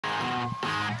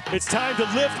It's time to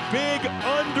lift big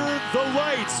under the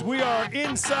lights. We are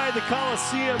inside the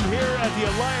Coliseum here at the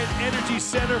Alliant Energy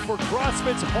Center for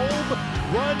CrossFit's Home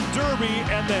Run Derby,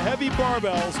 and the heavy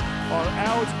barbells are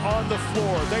out on the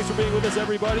floor. Thanks for being with us,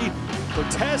 everybody, for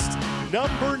test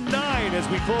number 9 as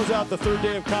we close out the third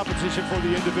day of competition for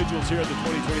the individuals here at the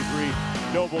 2023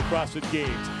 NOBULL CrossFit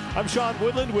Games. I'm Sean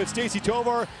Woodland with Stacy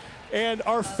Tovar, and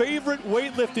our favorite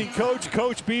weightlifting coach,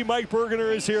 Coach B, Mike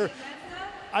Bergener, is here.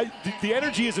 The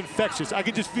energy is infectious. I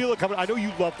can just feel it coming. I know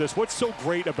you love this. What's so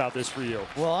great about this for you?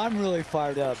 Well, I'm really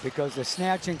fired up because the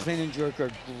snatch and clean and jerk are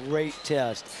great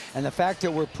tests. And the fact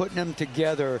that we're putting them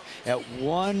together at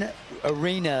one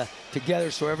arena together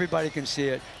so everybody can see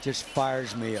it just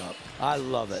fires me up. I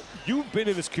love it. You've been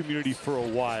in this community for a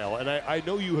while, and I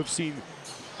know you have seen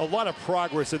a lot of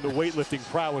progress in the weightlifting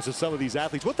prowess of some of these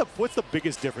athletes. What's the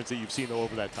biggest difference that you've seen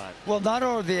over that time? Well, not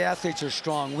all of the athletes are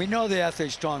strong. We know the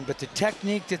athlete's strong, but the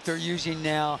technique that they're using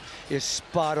now is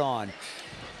spot on.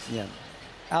 Yeah,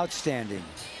 outstanding.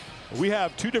 We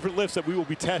have 2 different lifts that we will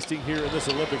be testing here in this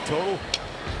Olympic total.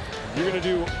 You're going to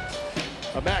do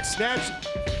a max snatch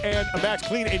and a max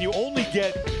clean, and you only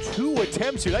get 2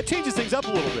 attempts here. That changes things up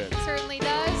a little bit. It certainly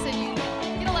does, and you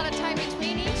get a lot of time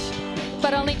between each,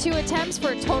 but only 2 attempts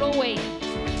for a total weight.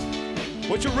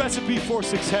 What's your recipe for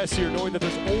success here, knowing that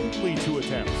there's only 2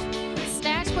 attempts?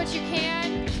 Snatch what you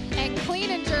can and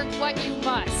clean and jerk what you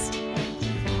must.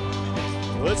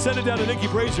 Let's send it down to Nikki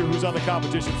Brazier, who's on the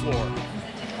competition floor.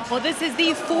 Well, this is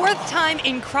the 4th time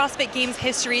in CrossFit Games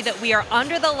history that we are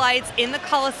under the lights in the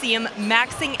Coliseum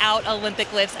maxing out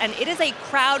Olympic lifts, and it is a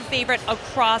crowd favorite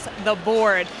across the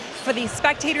board. For the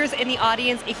spectators in the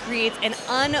audience, it creates an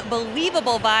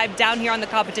unbelievable vibe down here on the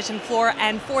competition floor,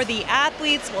 and for the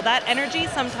athletes, well, that energy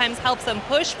sometimes helps them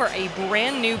push for a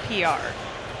brand new PR.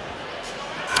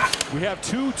 We have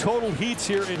 2 total heats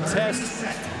here in test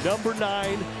number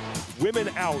 9. Women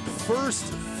out.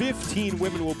 First 15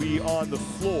 women will be on the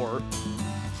floor.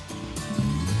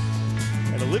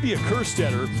 And Olivia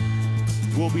Kerstetter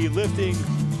will be lifting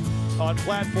on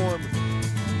platform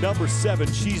number 7.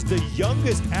 She's the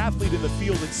youngest athlete in the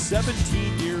field at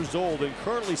 17 years old and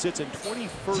currently sits in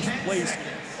 21st place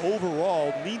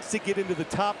overall. Needs to get into the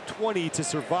top 20 to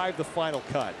survive the final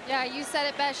cut. Yeah, you said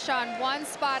it best, Sean. 1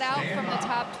 spot out from the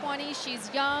top 20.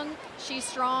 She's young, she's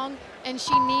strong, and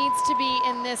she needs to be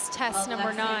in this test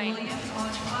number 9.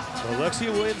 So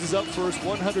Alexia Williams is up first,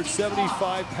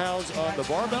 175 pounds on the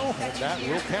barbell, and that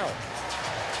will count.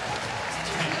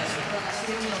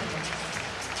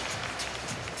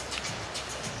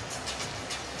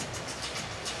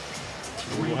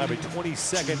 We'll have a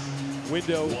 20-second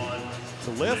window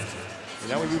to lift. And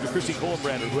now we move to Christine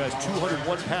Kohlenbrander, who has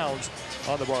 201 pounds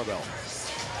on the barbell.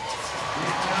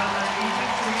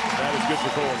 That is good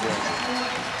for Kohlenbrander.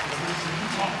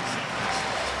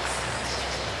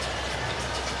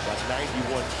 About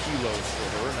 91 kilos for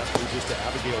her, and that moves us to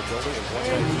Abigail Dolan at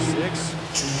 196.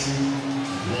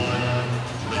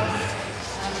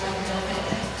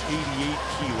 88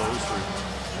 kilos for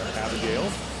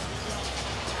Abigail.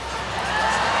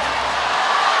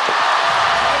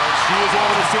 She is able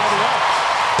to stand it up.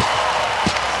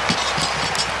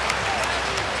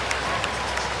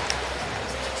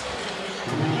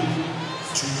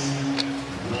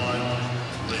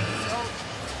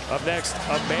 Up next,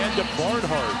 Amanda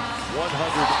Barnhart,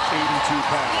 182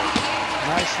 pounds.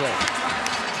 Nice lift.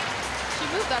 She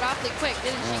moved that awfully quick,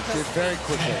 didn't she, Did Coach? very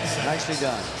quickly. Nicely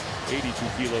done. 82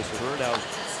 kilos for her. Now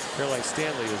Caroline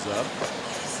Stanley is up.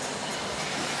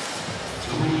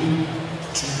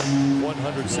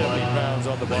 170 pounds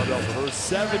on the barbell for her,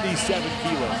 77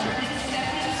 kilos.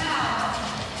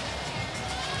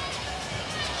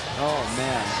 Oh,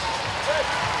 man.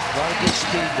 A lot of good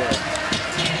speed there.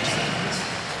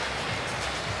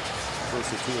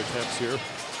 First of 2 attempts here.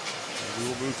 And we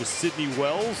will move to Sydney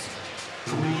Wells.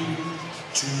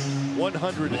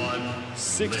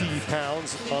 160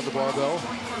 pounds on the barbell.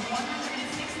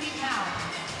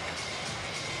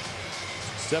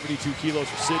 72 kilos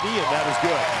for Sydney, and that is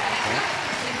good.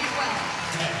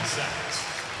 10 seconds.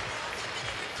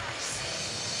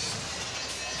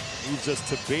 Moves us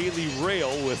to Bailey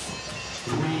Rail with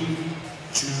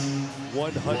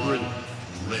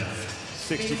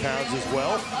 160 pounds as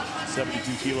well.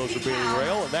 72 kilos for Bailey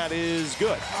Rail, and that is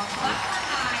good.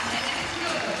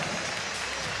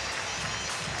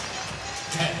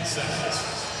 10 seconds.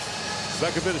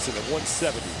 Becca Binnison at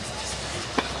 170.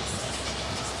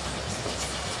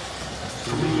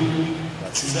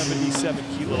 That's 77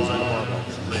 kilos on the barbell.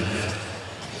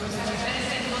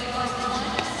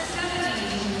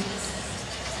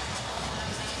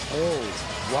 Oh,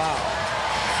 wow.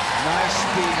 Nice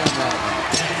speed on that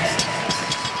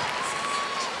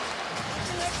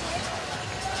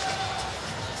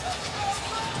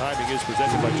is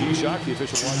presented by G-Shock, the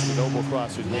official launch of the NOBULL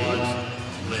CrossFit Games.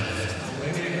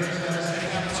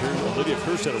 Here's Olivia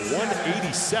Kirstead at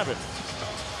 187.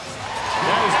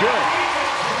 That is good.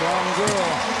 Strong girl.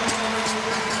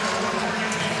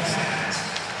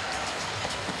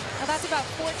 Now that's about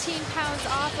 14 pounds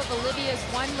off of Olivia's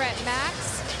 1 rep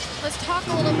max. Let's talk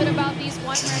a little bit about these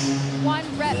one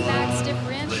rep max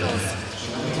differentials.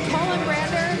 Colin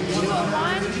Brander,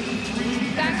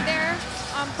 201, back there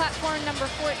on platform number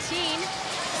 14.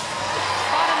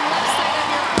 Bottom left side of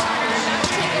your corner, not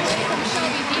to take away from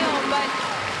Shelby Neal, but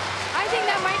I think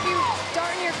that might be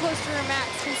darn near close to her max,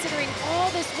 considering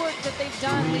all this work that they've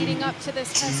done leading up to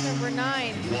this test number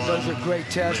 9. Those are great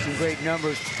tests and great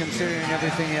numbers, considering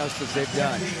everything else that they've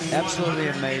done.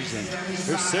 Absolutely amazing.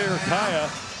 Here's Sarah Kaya.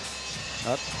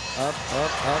 Up, up,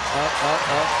 up, up, up, up,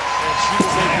 up. And she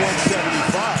was at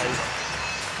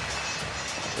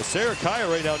 175. Well, Sarah Kaya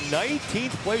right now,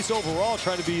 19th place overall,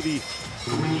 trying to be the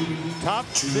top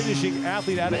finishing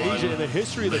athlete out of Asia in the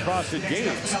history of the CrossFit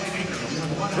Games.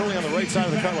 Currently on the right side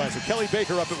of the cut line. So Kelly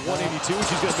Baker up at 182.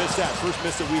 She's going to miss that. First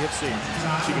miss that we have seen.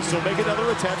 She can still make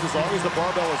another attempt as long as the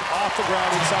barbell is off the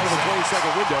ground inside of the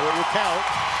 20-second window. It will count.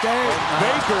 And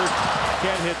Baker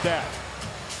can't hit that.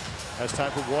 Has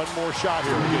time for one more shot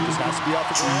here. It just has to be off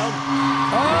the ground.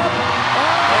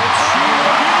 And she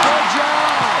will get good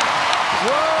job.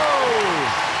 Whoa!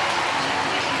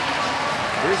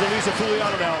 Here's Elisa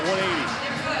Fuliano now at 180.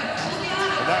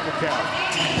 And that will count.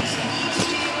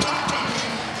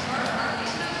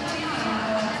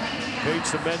 Paige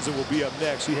Semenza will be up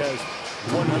next. She has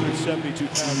 172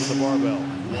 pounds on the barbell.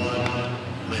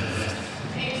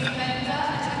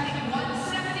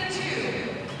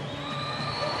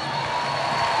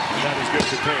 That is good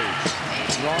for Paige.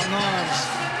 Long arms.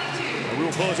 And we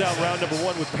will close out round number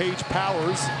 1 with Paige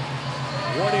Powers,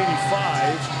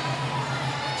 185,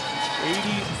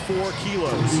 84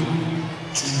 kilos.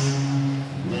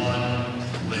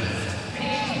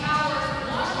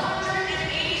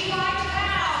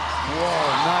 Whoa,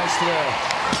 nice lift.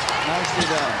 Nicely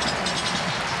done.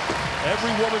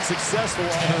 Every woman successful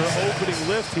on her opening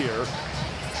lift here.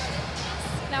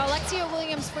 Now, Alexia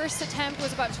Williams' first attempt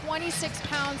was about 26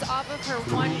 pounds off of her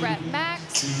 1 rep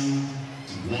max.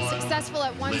 Successful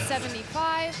at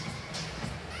 175.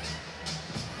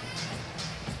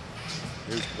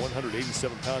 Here's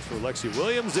 187 pounds for Alexia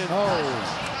Williams, and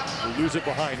we'll lose it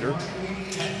behind her.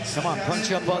 Come on, punch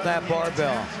up on that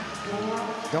barbell.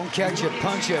 Don't catch it,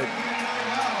 punch it.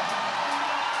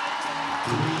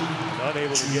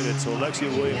 Unable to get it, so Alexia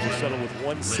Williams will settle with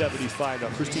 175. Now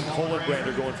Christine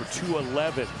Kohlenbrander going for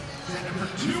 211.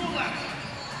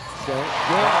 Okay.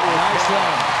 Nice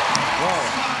one. Whoa.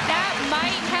 That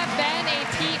might have been a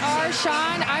PR,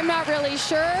 Sean. I'm not really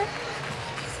sure.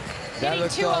 Hitting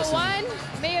 201 awesome.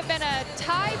 May have been a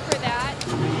tie for that,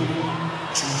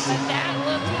 but that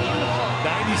looked beautiful.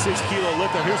 96 kilo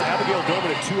lift. Now here's Abigail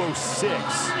Doman at 206.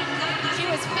 She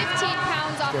was 15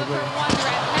 pounds off of her 1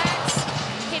 rep max,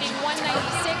 hitting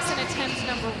 196 in attempt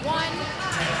number 1.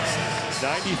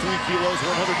 93 kilos,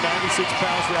 196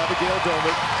 pounds for Abigail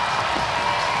Doman.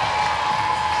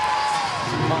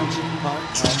 Punch,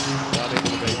 punch. Not able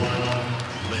to make it.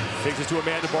 Takes it to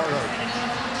Amanda Barnhart.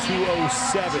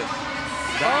 207.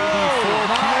 94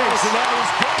 kilos, and that is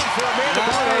good for Amanda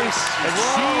Barnhart. And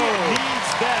she needs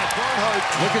that. Barnhart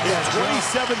is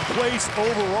 27th place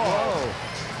overall.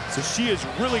 So she has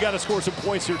really got to score some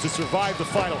points here to survive the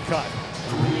final cut.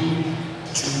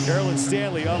 Carolyn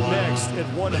Stanley up next at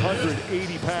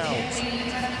 180 pounds.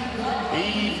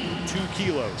 82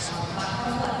 kilos.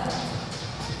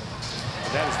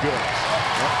 And that is good.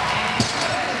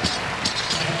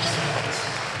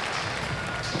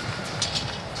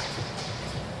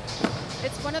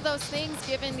 It's one of those things,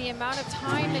 given the amount of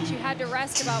time that you had to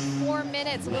rest, about 4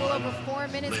 minutes, a little over 4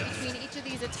 minutes between each of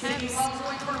these attempts,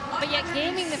 but yet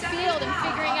gaming the field and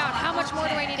figuring out how much more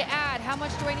do I need to add, how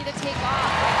much do I need to take off,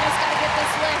 I just got to get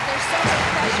this lift. There's so much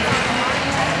pressure on the body.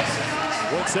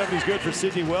 170 is good for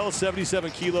Sydney Wells, 77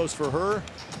 kilos for her.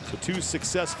 So 2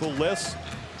 successful lifts.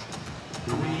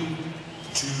 3,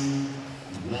 2,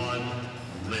 1,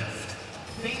 lift.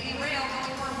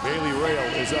 Bailey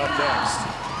Rail is up next.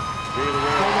 Bailey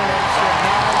Rail.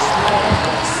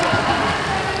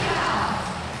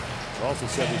 Also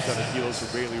 77 kilos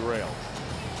for Bailey Rail.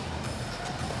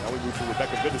 Now we move to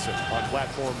Rebecca Biddison on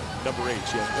platform number 8.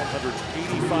 She has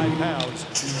 185 pounds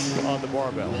on the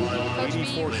barbell.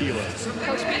 84 kilos.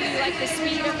 Coach B, you like the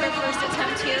speed of her first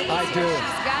attempt here? I do.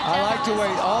 I like the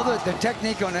way all the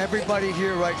technique on everybody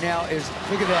here right now is,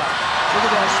 look at that. Look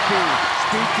at that speed.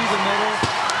 Speed through the middle.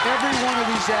 Every one of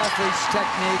these athletes'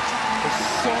 technique is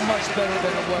so much better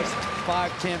than it was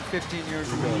 5, 10, 15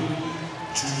 years ago.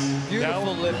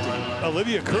 Beautiful lifting.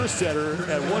 Olivia Kerstetter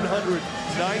at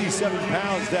 197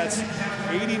 pounds. That's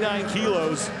 89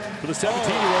 kilos for the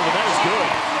 17-year-old, and that is good.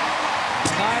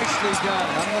 Nicely done.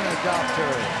 I'm going to adopt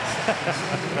her.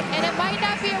 And it might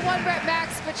not be a 1 rep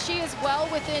max, but she is well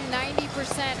within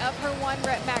 90% of her 1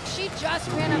 rep max. She just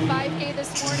ran a 5K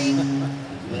this morning.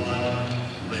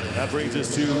 That brings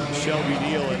us to Shelby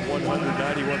Neal at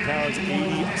 191 pounds,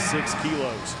 86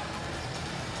 kilos.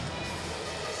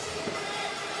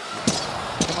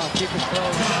 Come on, keep it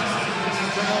close.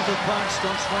 Turnover punch,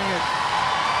 don't swing it.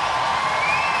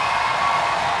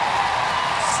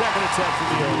 Second attempt for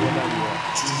Neal,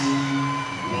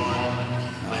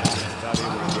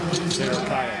 191. Sarah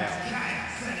Kaya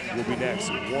now will be next.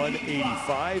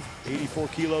 185, 84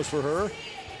 kilos for her.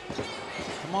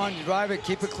 Come on, drive it,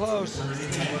 keep it close.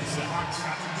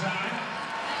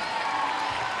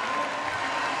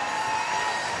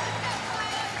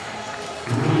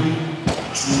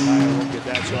 Kaya won't get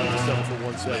that shot. He's settled for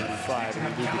 175. And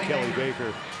we move to Kelly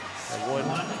Baker at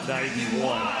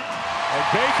 191. And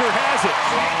Baker has it.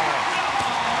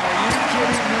 Wow. Are you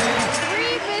kidding me?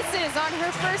 3 misses on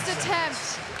her first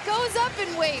attempt. Goes up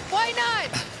in weight. Why not?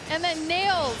 And then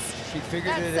nails She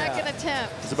figured that it second out.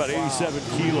 attempt. It's about 87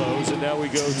 kilos. And now we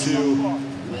go to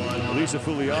Lisa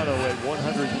Fuliano at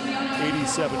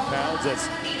 187 pounds. That's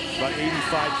about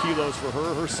 85 kilos for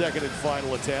her. Her second and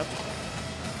final attempt.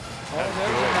 Oh, there's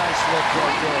a nice lift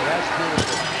right there. That's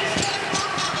beautiful.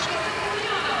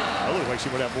 That looked like she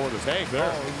would have more in the tank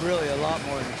there. Oh, really a lot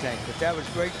more in the tank, but that was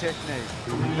great technique.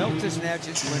 Milk the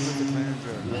snatches, win with the clean and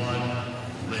jerk.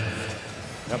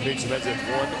 Now Paige Smed's at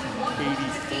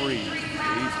 183.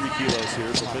 83 kilos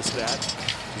here for Miss Snatch.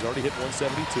 She's already hit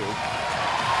 172.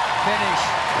 Finish.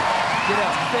 Get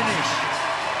up, finish.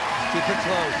 Keep it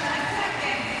close.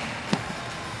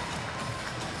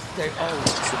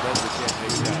 Semenza can't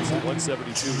make that, so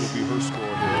 172 will be her score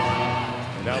here.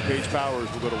 And now Paige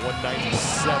Powers will go to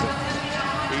 197,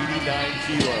 89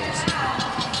 kilos.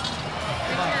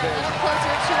 Come on, A Paige. little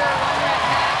closer to her 1 rep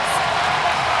max.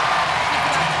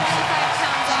 She's about 25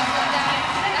 pounds off of that.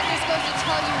 That just goes to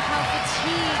tell you how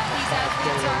fatigued these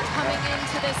athletes are coming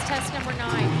into this test number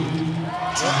 9.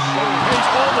 Paige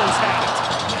almost had it.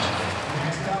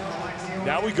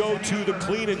 Now we go to the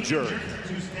clean and jerk.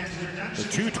 The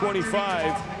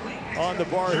 225 on the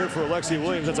bar here for Alexia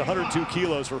Williams. That's 102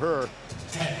 kilos for her.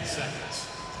 10 seconds.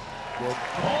 Good.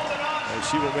 And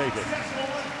she will make it.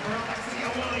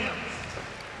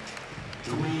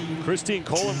 Christine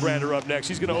Kohlenbrander up next.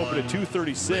 She's going to open at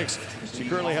 236. She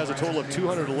currently has a total of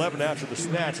 211 after the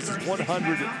snatch. This is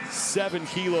 107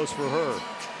 kilos for her.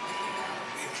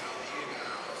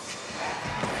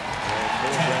 And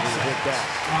Kohlenbrander will hit that.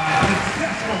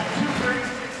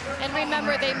 And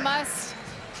remember,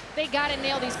 they gotta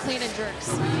nail these clean and jerks.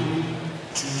 Now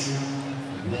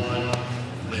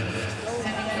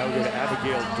we go to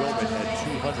Abigail Gilman at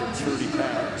 230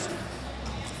 pounds.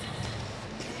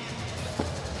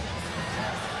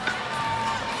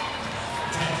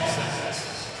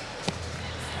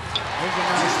 There's a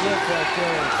nice lift right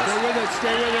there. Stay with it,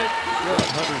 stay with it.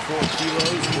 104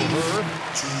 kilos for her.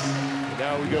 And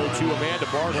now we go to Amanda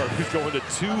Barnhart, who's going to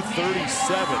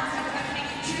 237.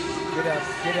 Get up,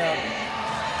 get up.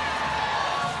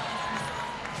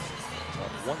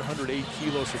 108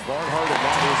 kilos for Barnhart, and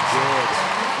that is good.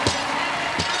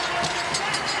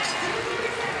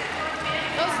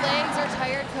 Those legs are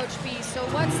tired, Coach B. So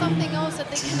what's something else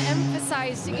that they can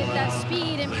emphasize to get that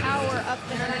speed and power up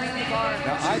and underneath the bar?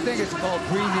 Now, I think it's called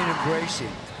breathing and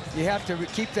bracing. You have to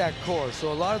keep that core.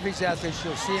 So a lot of these athletes,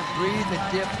 you'll see them breathe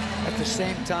and dip at the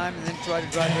same time and then try to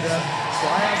drive it up. So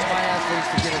I ask my athletes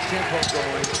to get a tempo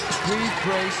going. Breathe,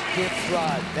 brace, dip,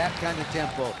 drive, that kind of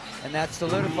tempo. And that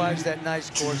solidifies that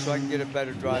nice core so I can get a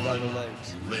better drive out of the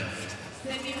legs.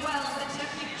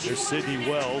 There's Sydney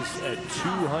Wells at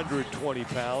 220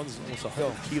 pounds, almost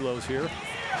 100 kilos here.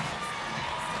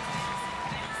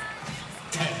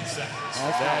 10 seconds.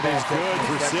 That is good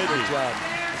for Sydney. Good job.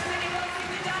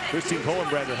 Christine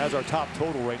Kohlenbrander has our top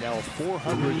total right now of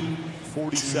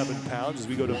 447 pounds as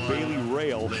we go to Bailey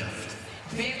Rail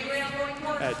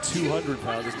at 200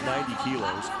 pounds. It's 90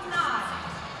 kilos.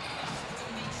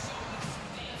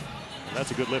 And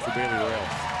that's a good lift for Bailey Rail.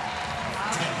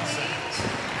 10 seconds.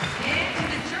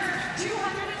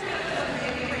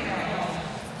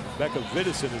 Becca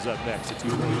Vidison is up next at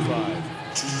 225.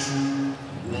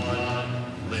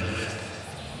 1 lift.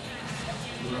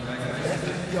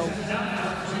 Go.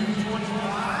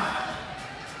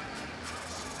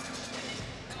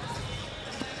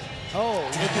 Oh,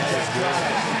 look at that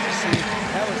drive. See,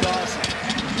 that was awesome.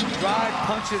 Drive,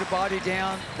 punch of the body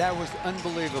down. That was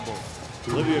unbelievable.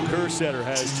 Olivia Kerr-Center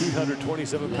has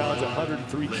 227 pounds,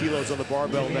 103 kilos on the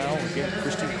barbell now. Again,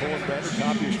 Christine Cohen-Brander,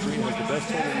 top of your screen, has the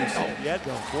best total we've seen yet,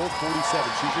 447.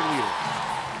 She's your leader.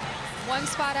 One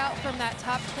spot out from that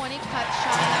top 20 cut,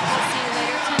 Sean, that we'll see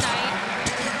later tonight.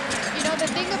 You know, the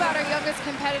thing about our youngest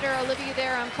competitor, Olivia,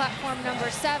 there on platform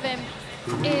number 7,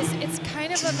 is it's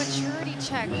kind of a maturity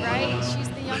check, right? She's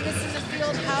the youngest in the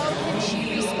field. How can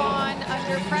she respond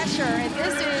under pressure? And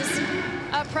this is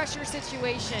a pressure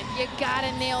situation. You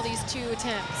gotta nail these 2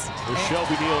 attempts. There's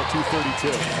Shelby Neal at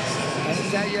 232. And is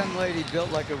that young lady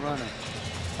built like a runner,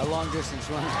 a long distance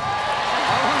runner?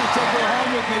 I want to take her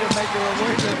home with me to make her a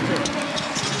weightlifter.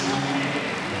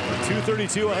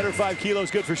 232, 105 kilos,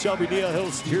 good for Shelby Neal.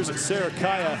 Here's Sarah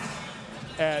Kaya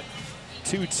at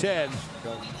 210.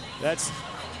 That's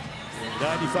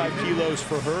 95 kilos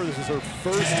for her. This is her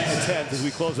first attempt as we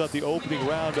close out the opening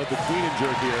round of the clean and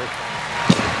jerk here.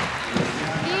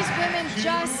 These women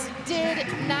just did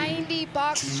 90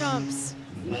 box jumps.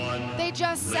 They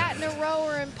just sat in a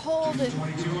rower and pulled and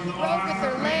rode with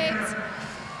their legs.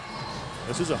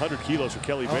 This is 100 kilos for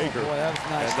Kelly Baker. Boy, that was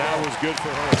nice, and that was good for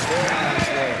her. Very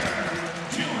nice.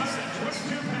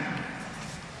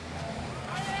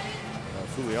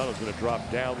 Fuliano's going to drop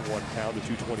down 1 pound to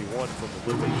 221 from the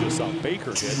lift that just saw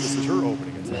Baker hit. This is her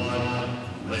opening attempt.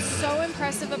 What's so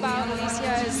impressive about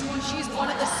Alicia is she's one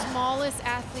of the smallest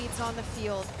athletes on the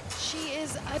field. She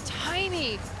is a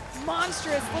tiny,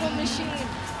 monstrous little machine.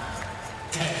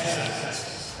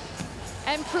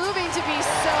 And proving to be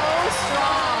so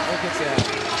strong. Look at that.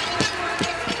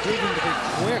 Proving to be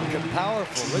quick and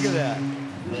powerful. Look at that.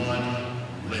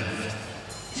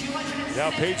 Now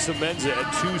Paige Semenza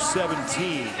at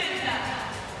 217.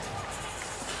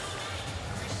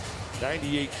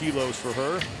 98 kilos for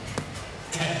her.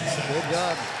 Good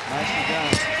job. Nicely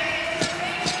done.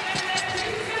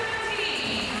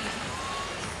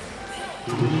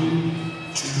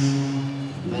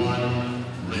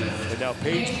 And now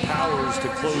Paige Powers to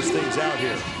close things out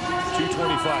here.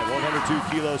 225, 102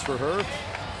 kilos for her.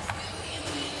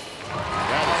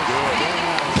 That is good.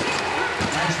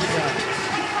 Nicely done.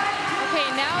 Okay,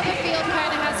 now the field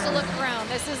kind of has to look around.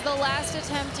 This is the last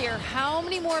attempt here. How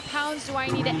many more pounds do I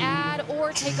need to add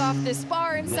or take off this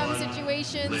bar in some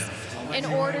situations in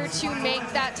order to make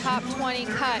that top 20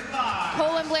 cut?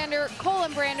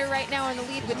 Colin Brander right now in the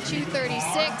lead with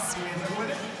 236.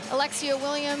 Alexia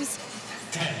Williams.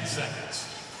 10 seconds.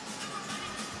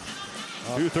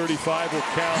 235 will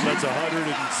count. That's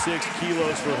 106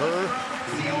 kilos for her.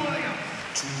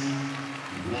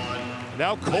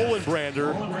 Now Colin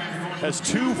Brander has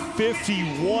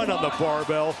 251 on the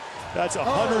barbell. That's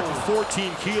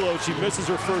 114 kilos. She misses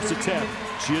her first attempt.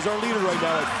 She is our leader right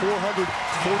now at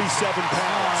 447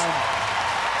 pounds.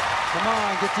 Come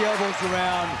on, get the elbows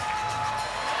around.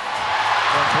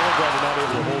 And Colin Brander not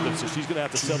able to hold it, so she's going to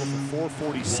have to settle for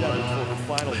 447 for her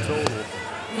final total.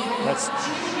 That's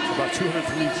about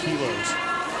 203 kilos.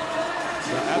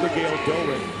 Now Abigail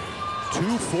Dolan,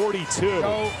 242.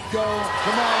 Go,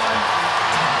 come on.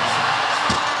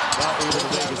 Not able to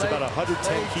make it's about 110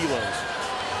 kilos.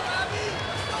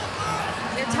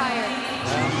 They're tired.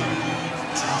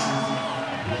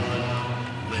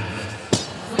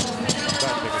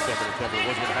 Tried to make a second attempt, but it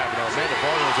wasn't going to happen. Now Amanda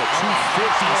Barlow is at 257.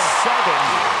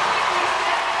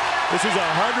 This is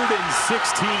 116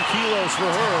 kilos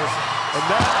for her, and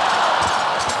that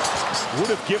would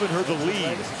have given her the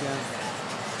lead.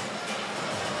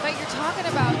 But you're talking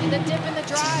about the dip and the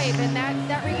drive, and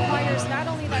that requires not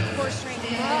only that core strength,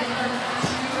 but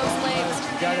those legs.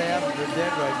 You gotta have them. They're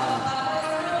dead right now.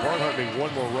 Barnhart made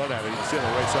one more run at it. You can see on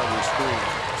the right side of your screen.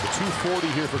 So 240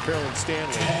 here for Carolyn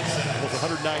Stanley. Almost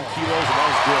 109 kilos, and that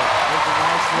was good. That's a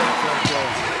nice lift right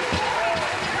there.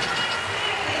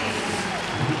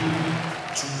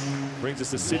 Brings us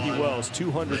to Sydney Wells,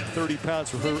 230 pounds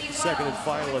for her second and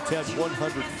final attempt,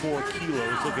 104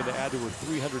 kilos, looking to add to her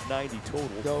 390 total.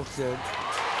 Go, Sid.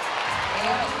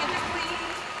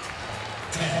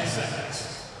 10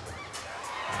 seconds.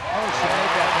 Oh, she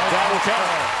made that. That will count.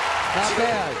 Not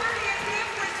bad.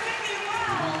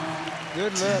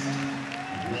 Good lift.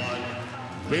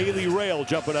 Bailey Rail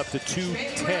jumping up to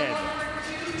 210.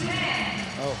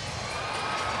 Oh.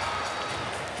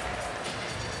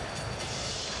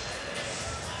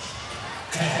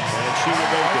 And she will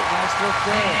make it. Nice lift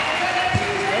there.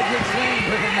 Edward clean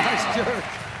with a nice jerk.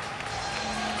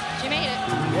 She made it.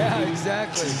 Yeah,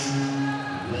 exactly.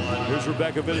 Here's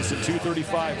Rebecca Fittest at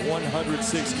 235,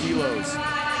 106 kilos.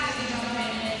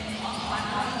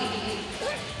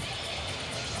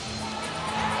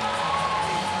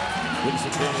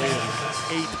 Winston currently in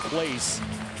 8th place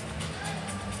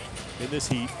in this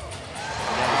heat.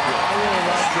 I really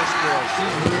like this girl.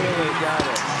 She's really got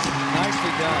it.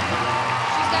 Nicely done.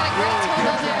 She's got a great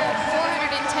total there,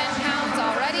 410 pounds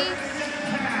already.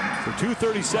 So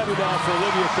 237 now for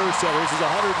Olivia Kerstetter. This is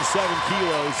 107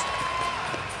 kilos.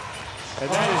 And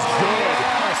that is good.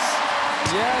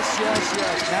 Yes, yes,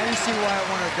 yes. Now you see why I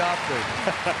want to adopt her.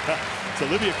 So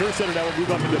Olivia Kerstetter now will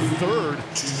move up into 3rd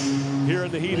here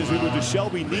in the heat as we move to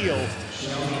Shelby Neal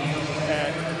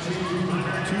at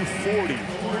 240.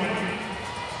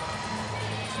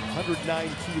 109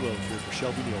 kilos here for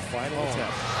Shelby Neal. Final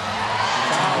attempt.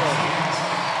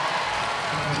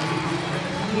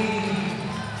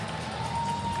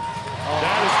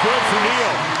 That is good for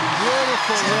Neal.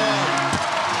 Beautiful run.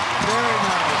 Very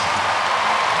nice.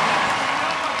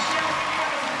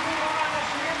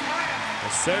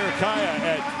 Sarah Kaya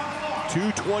at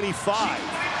 225.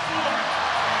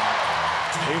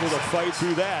 Able to fight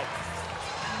through that.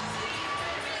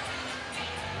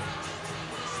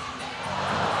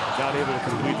 Not able to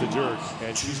complete the jerk,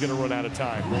 and she's going to run out of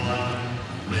time.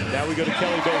 Now we go to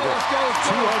Kelly Baker.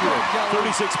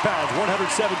 236 pounds,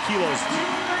 107 kilos.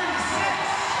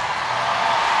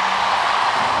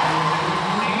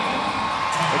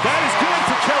 And that is good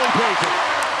for Kelly Baker.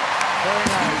 Very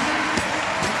nice.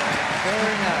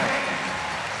 Very nice.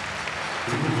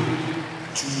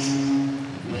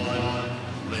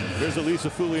 There's Elisa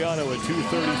Fuliano at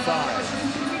 235.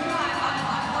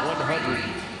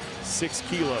 106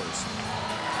 kilos.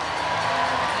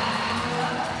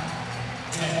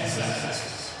 10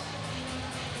 seconds.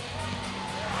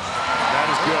 That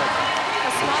is good.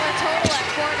 A smaller total at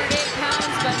 408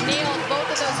 pounds, but nailed both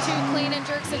of those 2 clean and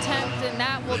jerks attempts, and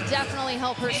that will definitely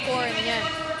help her score in the end.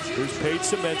 Here's Paige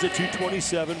Semenza,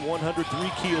 227,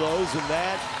 103 kilos, and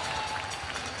that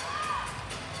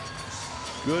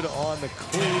good on the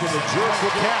clean, and the jerk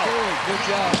will count. Good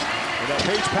job. And now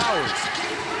Paige Powers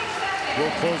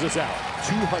will close us out.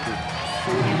 241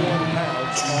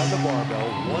 pounds on the barbell,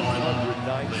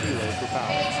 109 kilos for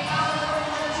Powers.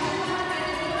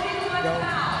 Go.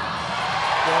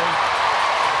 Go.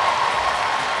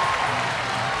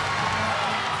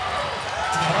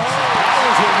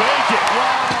 Powers will make it.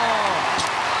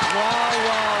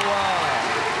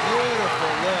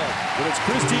 But it's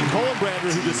Christine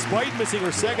Kohlenbrander who, despite missing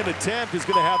her 2nd attempt, is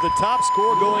going to have the top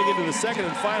score going into the 2nd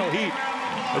and final heat.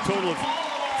 A total of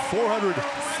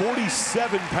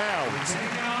 447 pounds.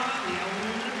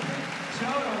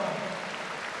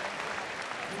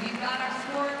 We've got our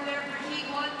score there for heat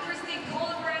 1. Christine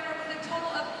Kohlenbrander with a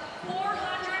total of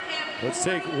 447. Let's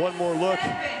take one more look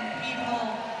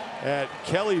at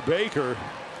Kelly Baker.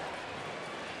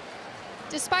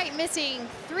 Despite missing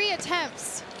 3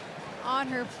 attempts on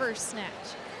her first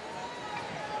snatch.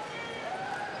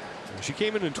 She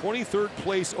came in 23rd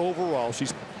place overall.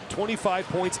 She's 25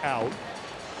 points out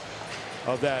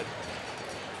of that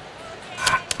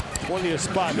 20th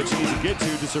spot that she needs to get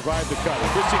to survive the cut.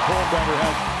 And Christine Kohlenbrander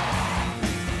had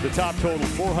the top total,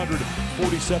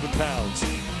 447 pounds.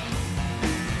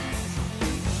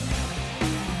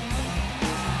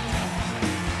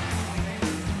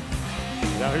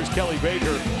 Now here's Kelly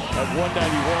Baker at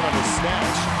 191 on the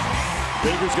snatch.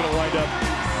 Baker's going to wind up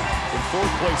in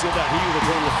 4th place in that heat with a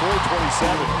total of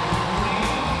 427.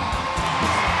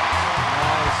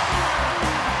 Nice.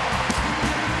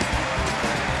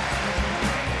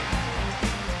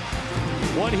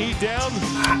 1 heat down,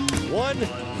 1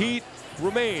 heat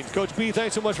remains. Coach B,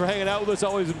 thanks so much for hanging out with us.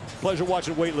 Always a pleasure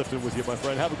watching weightlifting with you, my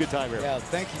friend. Have a good time here. Yeah,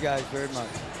 thank you guys very much.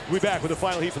 We'll be back with the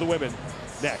final heat for the women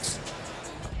next.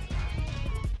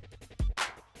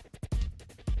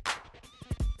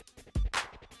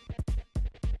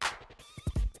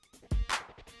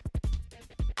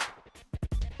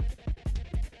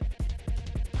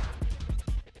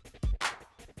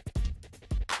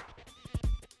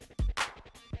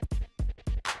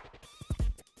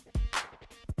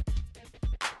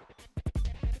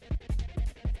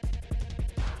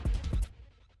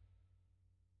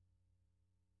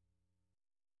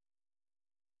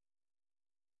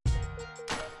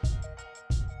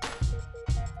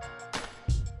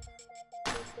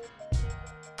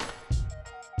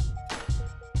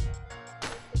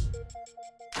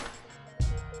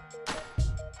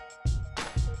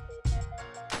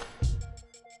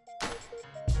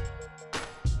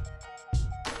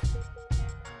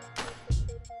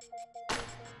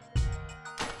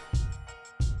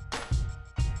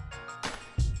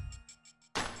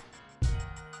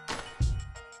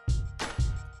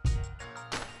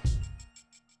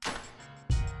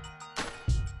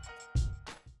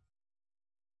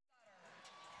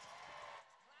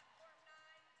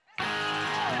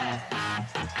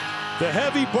 The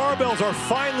heavy barbells are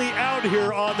finally out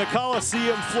here on the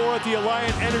Coliseum floor at the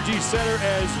Alliant Energy Center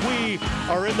as we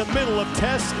are in the middle of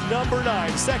test number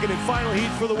 9. Second and final heat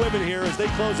for the women here as they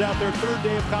close out their third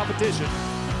day of competition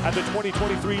at the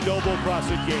 2023 NOBULL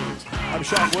CrossFit Games. I'm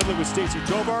Sean Woodland with Stacy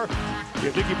Tovar. We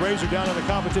have Nikki Brazier down on the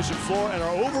competition floor, and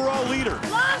our overall leader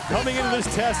coming into this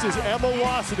test is Emma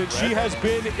Lawson, and she has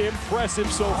been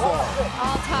impressive so far.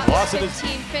 All top 15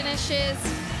 finishes.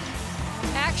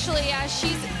 Actually, as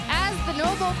the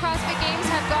NOBULL CrossFit Games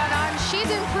have gone on, she's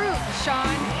improved,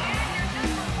 Sean.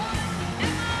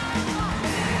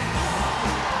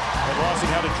 And Lawson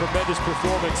had a tremendous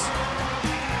performance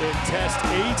in test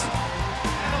 8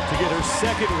 to get her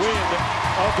second win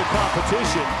of the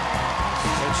competition.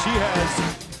 And she has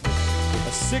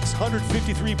a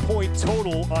 653-point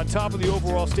total on top of the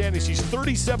overall standings. She's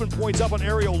 37 points up on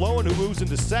Ariel Lowen, who moves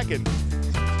into second.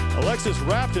 Alexis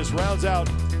Raptis rounds out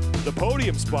the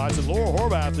podium spots, and Laura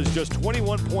Horvath is just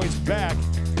 21 points back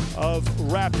of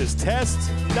Raptis. Test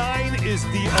 9 is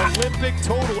the Olympic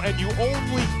total, and you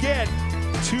only get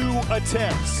 2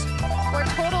 attempts. For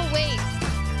total weight,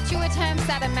 2 attempts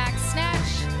at a max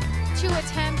snatch, 2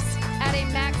 attempts at a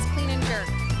max clean and jerk.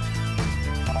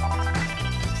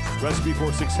 Recipe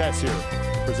for success here,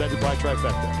 presented by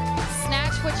Trifecta.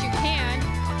 Snatch what you can,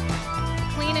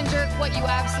 clean and jerk what you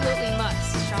absolutely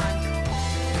must, Sean.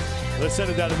 Let's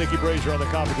send it down to Nikki Brazier on the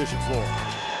competition floor.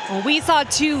 Well, we saw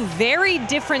 2 very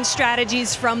different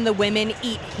strategies from the women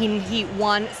in Heat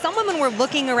 1. Some women were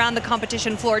looking around the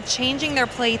competition floor, changing their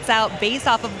plates out based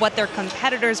off of what their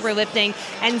competitors were lifting.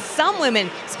 And some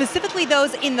women, specifically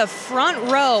those in the front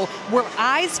row, were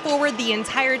eyes forward the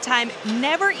entire time,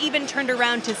 never even turned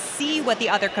around to see what the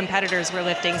other competitors were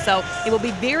lifting. So it will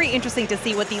be very interesting to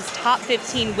see what these top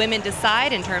 15 women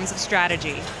decide in terms of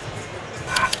strategy.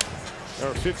 There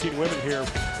are 15 women here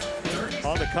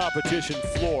on the competition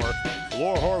floor.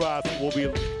 Laura Horvath will be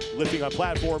lifting on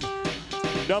platform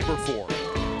number 4.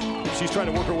 She's trying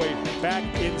to work her way back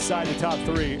inside the top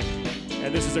 3,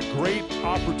 and this is a great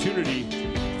opportunity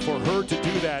for her to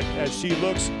do that as she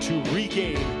looks to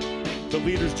regain the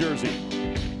leader's jersey.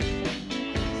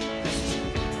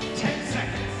 10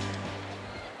 seconds.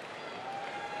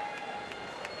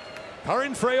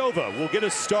 Karin Frejova will get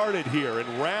us started here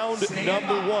in round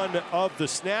number 1 of the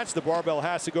snatch. The barbell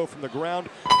has to go from the ground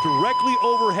directly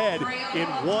overhead in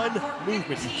one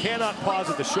movement. You cannot pause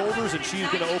at the shoulders, and she's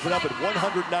going to open up at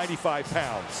 195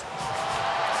 pounds.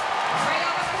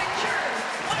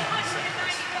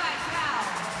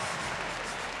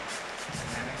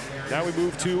 Now we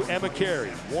move to Emma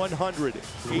Carey,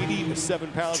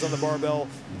 187 pounds on the barbell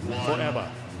for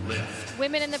Emma.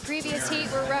 Women in the previous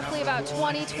heat were roughly about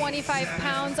 20-25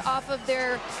 pounds off of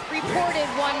their reported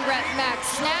 1-rep max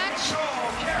snatch.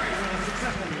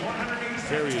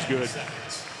 Carey is good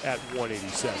at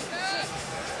 187.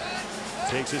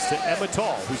 Takes us to Emma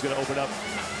Tall, who's going to open up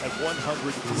at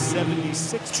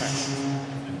 176 pounds.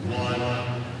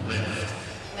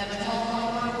 Emma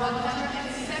Tall,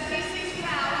 176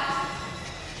 pounds.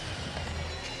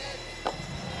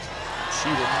 She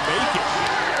will make it.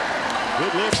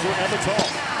 Good lift for Emma Tall.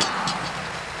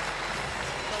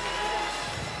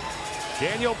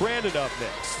 Danielle Brandon up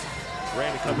next.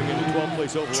 Brandon coming into 12th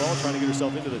place overall, trying to get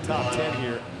herself into the top 10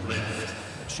 here.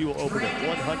 And she will open at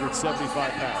 175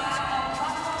 pounds.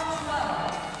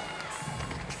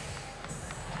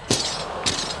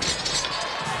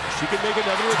 She can make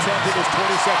another attempt in this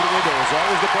 20-second window. As long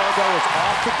as the barbell is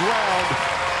off the ground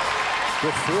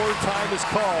before time is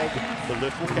called, the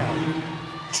lift will count.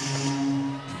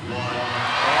 And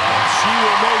she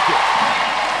will make it.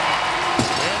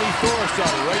 Annie Thorst on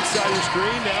the right side of the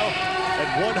screen now at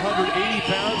 180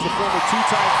 pounds, the former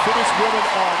 2-time fittest woman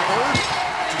on earth.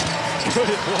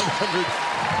 Good at 180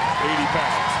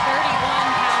 pounds.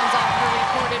 31 pounds off her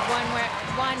reported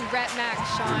 1-rep max,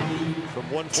 Sean. From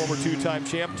one former 2-time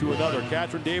champ to another,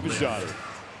 Catherine Davidsdottir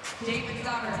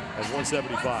at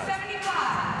 175.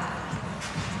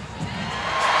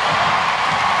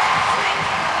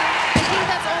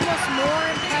 More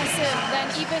impressive than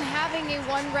even having a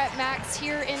 1-rep max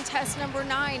here in test number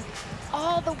 9.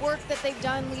 All the work that they've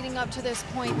done leading up to this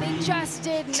point. They just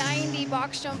did 90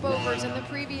 box jump overs in the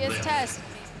previous test.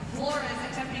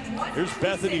 Here's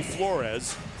Bethany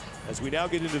Flores as we now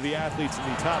get into the athletes in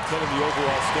the top 10 of the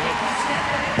overall standings.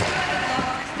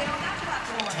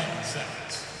 10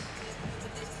 seconds.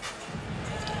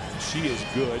 She is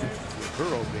good with her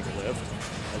opening lift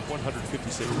at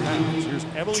 156 pounds. Here's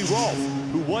Emily Rolfe,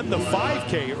 who won the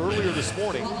 5K earlier this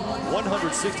morning.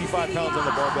 165 pounds on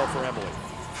the barbell for Emily.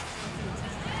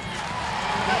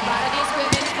 A lot of these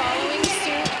women following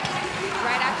suit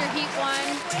right after heat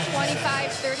 1,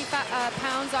 30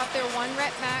 pounds off their 1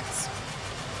 rep max.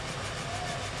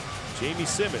 Jamie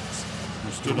Simmons,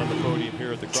 who stood on the podium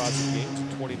here at the CrossFit Games in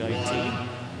 2019.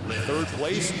 Third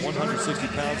place, 160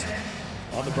 pounds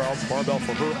on the barbell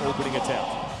for her opening attempt.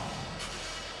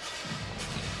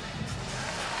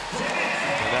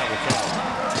 And that will count.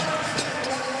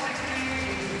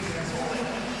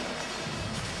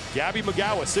 Gabby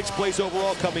McGowan, 6th place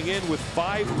overall, coming in with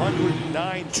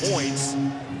 509 points.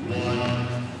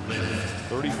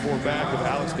 34 back of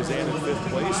Alex Kazan in 5th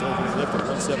place, opening lift at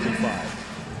 175.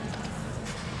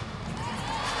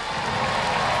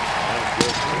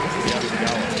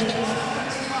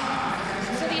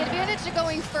 So the advantage to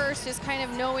going first is kind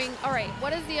of knowing, all right,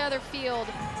 what is the other field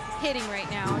hitting right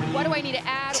now? What do I need to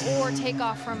add or take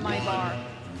off from my bar?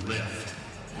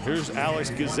 Here's Alex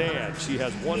Kazan. She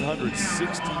has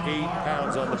 168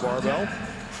 pounds on the barbell.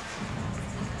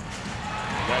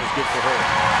 That is good for her.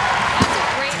 That's a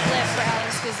great lift for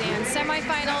Alex Kazan.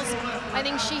 Semifinals, I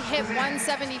think she hit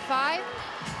 175.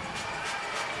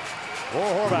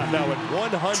 Laura Horvath now at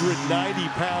 190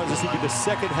 pounds. This will be the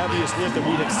 2nd heaviest lift that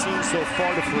we have seen so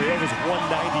far. To Freya's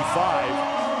 195,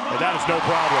 and that is no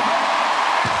problem.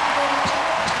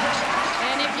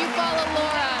 And if you follow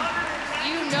Laura,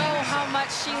 you know how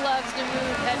much she loves to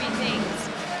move heavy things.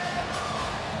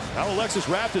 Now Alexis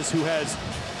Raptis, who has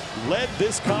led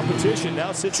this competition,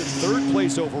 now sits in 3rd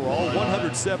place overall,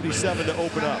 177 to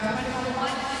open up.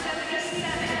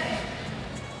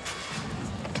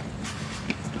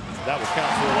 That will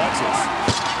count for Alexis.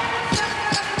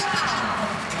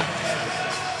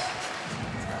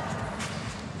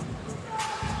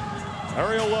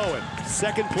 Ariel Lowen,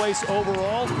 2nd place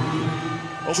overall,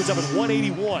 opens up at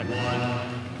 181. And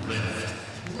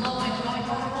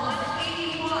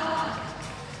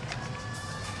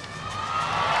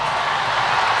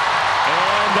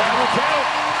that will count.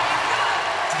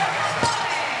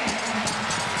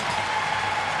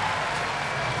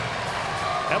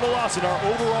 Emma Lawson, our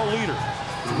overall leader,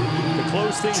 to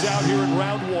close things out here in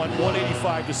round 1,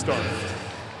 185 to start.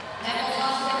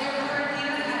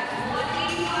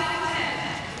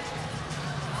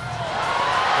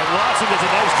 And Lawson does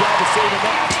a nice job of saving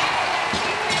that.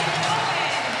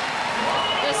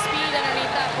 The speed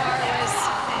underneath that bar was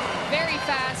very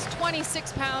fast,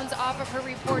 26 pounds off of her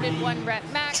reported 1 rep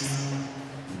max.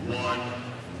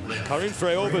 Karin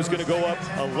Freyova is going to go up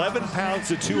 11 pounds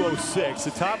to 206.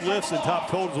 The top lifts and top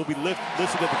totals will be listed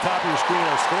at the top of your screen,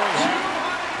 our scoring sheet.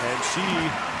 And she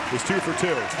is 2 for 2.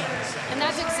 And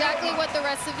that's exactly what the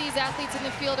rest of these athletes in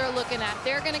the field are looking at.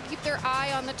 They're going to keep their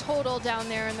eye on the total down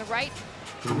there in the right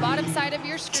bottom side of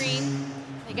your screen.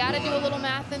 They got to do a little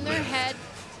math in their head.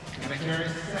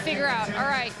 Figure out, all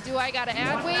right, do I got to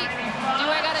add weight? Do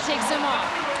I got to take some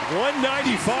off?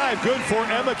 195, good for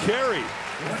Emma Carey.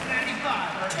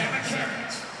 195 for Emma Carey.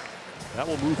 That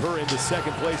will move her into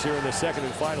 2nd place here in the 2nd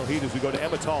and final heat as we go to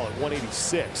Emma Tall at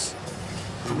 186.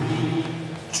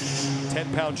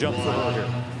 10-pound jump for her here.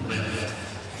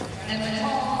 Emma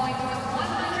Tall going for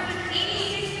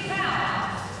 186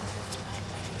 pounds.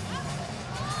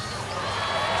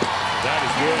 That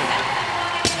is good.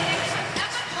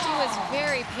 She was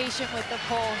very patient with the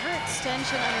pole. Her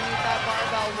extension underneath that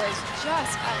barbell was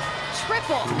just a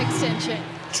triple extension.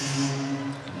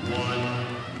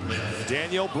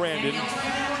 Danielle Brandon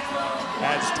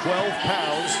adds 12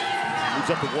 pounds, moves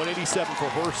up to 187 for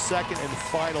her 2nd and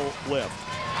final lift.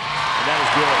 And that is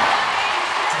good.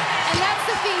 And that's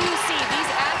the thing you see.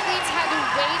 These athletes had to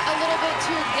wait a little bit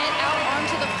to get out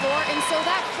onto the floor, and so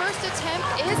that first attempt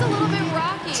is a little bit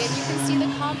rocky, and you can see the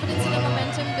confidence and the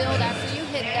momentum build after you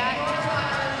hit that.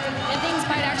 And things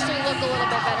might actually look a little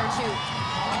bit better too.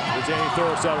 There's Annie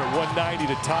Thorstadter,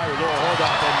 190 to tie her. Laura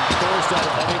Horvath, and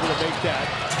Thorstadter unable to make that.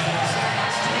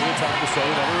 Plenty of time to start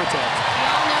another attempt. We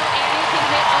all know Annie can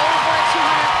hit over a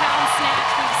 200-pound snatch.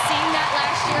 We've seen that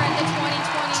last year at the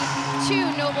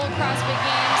 2022 NOBULL CrossFit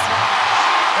Games.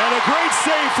 And a great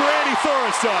save for Annie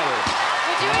Thorstadter.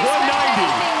 Would you expect 190.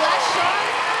 anything less, Sean?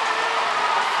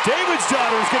 David's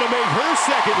daughter is going to make her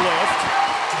 2nd lift.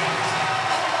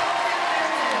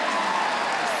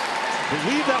 I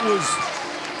believe that was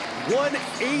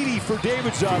 180 for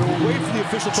David's daughter. We'll wait for the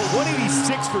official total.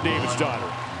 186 for David's daughter.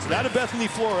 So that of Bethany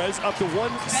Flores up to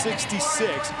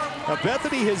 166. Now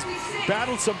Bethany has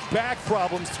battled some back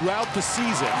problems throughout the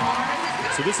season.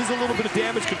 So this is a little bit of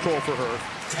damage control for her.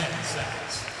 10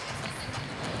 seconds.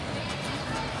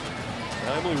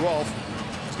 Now Emily Rolfe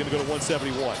is going to go to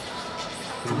 171.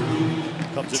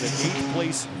 Comes in at 8th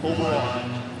place overall.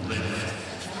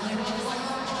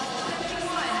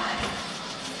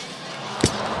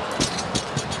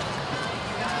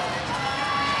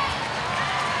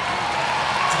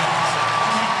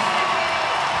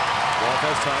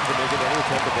 has time to make another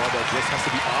attempt. The barbell just has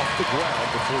to be off the ground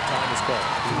before time is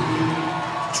called.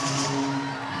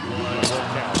 One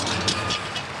count.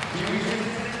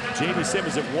 Jamie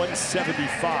Simmons at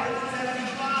 175.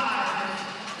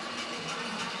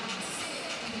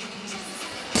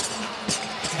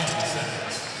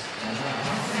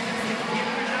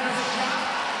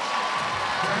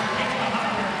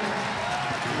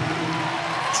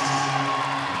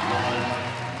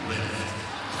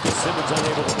 Simmons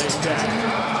unable to make that.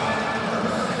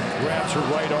 Grabs her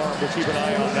right arm. We'll keep an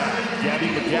eye on that. Gabby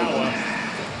McGowan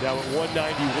down at 191.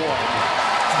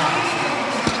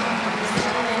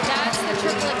 That's the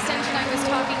triple extension I was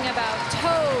talking about.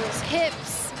 Toes,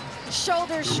 hips,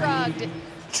 shoulders shrugged.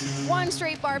 One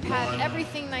straight bar path,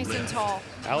 everything nice and tall.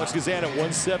 Alex Gazan at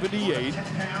 178.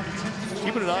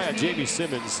 Keeping an eye on Jamie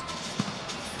Simmons.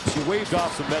 She waved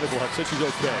off some medical help, said she's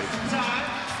okay.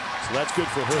 So that's good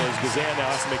for her, as Gazan now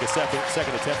has to make a second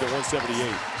attempt at 178.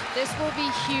 This will be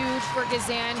huge for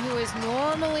Gazan, who has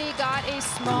normally got a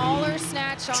smaller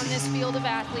snatch on this field of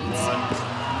athletes.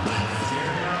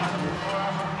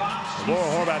 Laura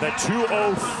Horvath at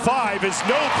 205 is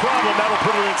no problem. That'll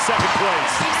put her in second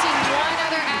place. We've seen one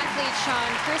other athlete, Sean,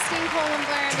 Christine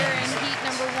Kohlenbrander in heat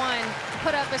number 1,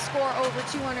 put up a score over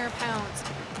 200 pounds.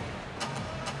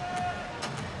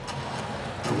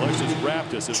 Alexis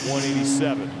Raptis at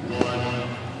 187.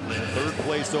 Third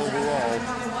place overall.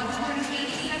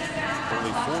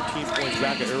 Only 14 points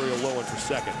back at Ariel Lowen for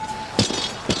second. It's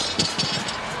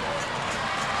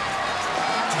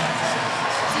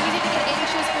easy to get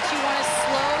anxious, but you want to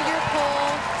slow your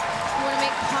pull. You want to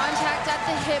make contact at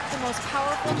the hip, the most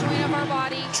powerful joint of our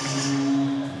body.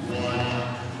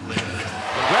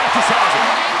 Raptis has it.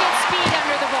 And get speed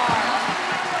under the bar.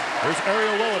 There's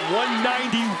Ariel Lowen,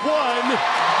 191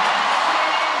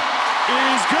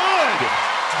 is good.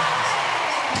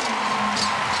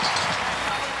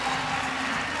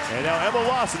 And now Emma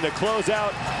Lawson to close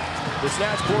out the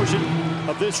snatch portion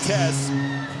of this test,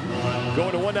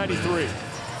 going to 193. And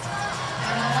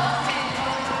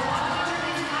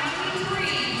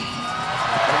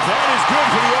that is good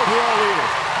for the overall leader.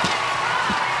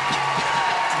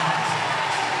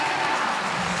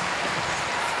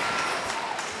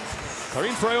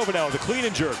 Karine Freyova now with a clean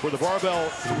and jerk, where the barbell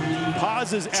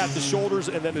pauses at the shoulders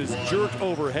and then is jerked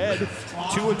overhead.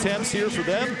 2 attempts here for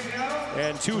them,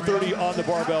 and 230 on the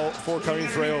barbell for Karine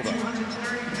Freyova.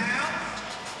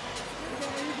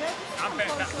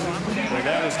 And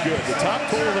that is good. The top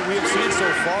total that we have seen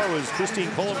so far was Christine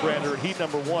Kohlenbrander at heat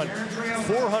number 1,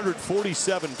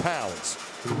 447 pounds.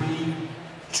 3,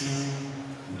 2,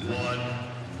 1.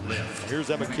 Lift. Here's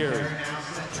Emma Carey,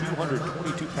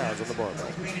 222 pounds on the barbell.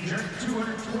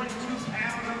 222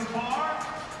 pounds on the bar.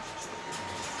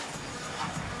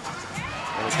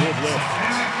 And a good lift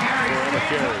for Emma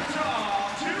Carey.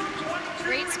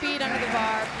 Great speed under the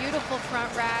bar, beautiful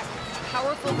front rack,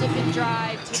 powerful dip and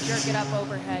drive to jerk it up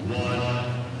overhead.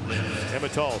 Emma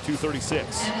Tall,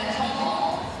 236.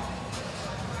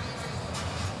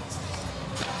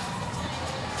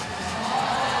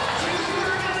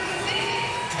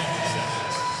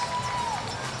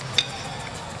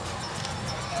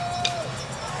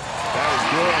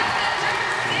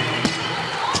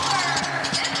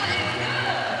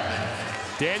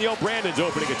 Danielle Brandon's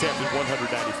opening attempt at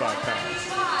 195 pounds.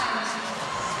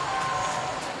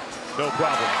 No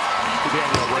problem to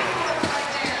Danielle Brandon.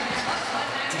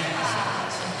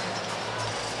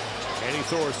 Annie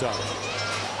Thorisdottir,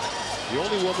 the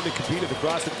only woman to compete at the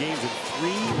CrossFit Games in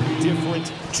 3 different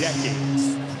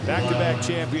decades. Back-to-back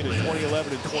champion in 2011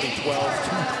 and 2012,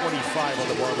 225 on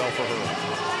the barbell for her.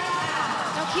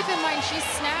 Now keep in mind, she's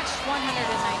snatched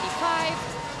 195.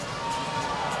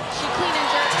 She clean and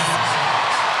jerks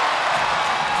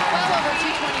well over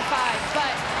 225,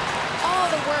 but all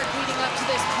the work leading up to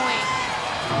this point.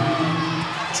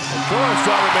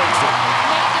 Thorisdottir makes it.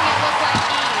 Making it look like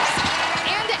ease.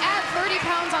 And to add 30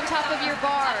 pounds on top of your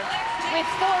bar with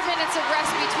 4 minutes of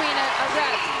rest between a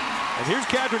rep. And here's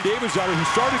Katrin Davidsdottir, who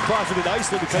started CrossFit in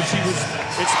Iceland because she was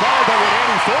inspired by what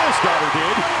Annie Thorisdottir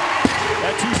did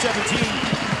at 217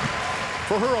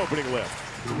 for her opening lift.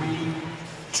 3,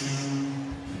 2,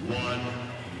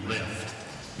 1, lift.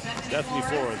 Stephanie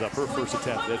Flores up her first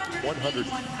attempt at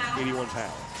 181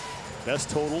 pounds. Best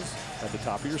totals at the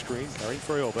top of your screen. Karine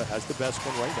Freyova has the best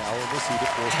one right now in the seat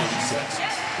at 436.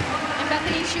 And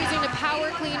Bethany choosing to power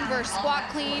clean versus squat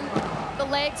clean. The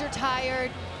legs are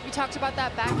tired. We talked about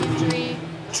that back injury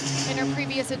in her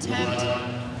previous attempt.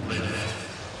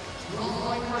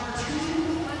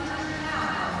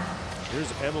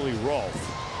 Here's Emily Rolfe.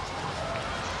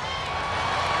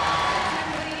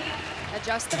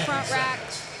 Adjust the front rack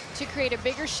to create a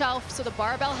bigger shelf so the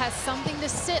barbell has something to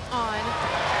sit on,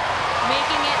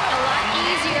 making it a lot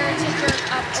easier to jerk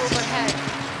up overhead.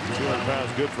 200 pounds,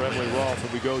 good for Emily Rolfe.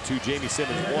 And we go to Jamie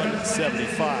Simmons,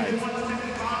 175.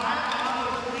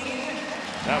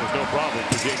 That was no problem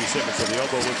for Jamie Simmons, so the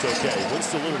elbow looks okay.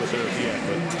 Winced a little bit there at the end,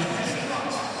 but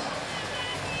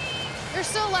there's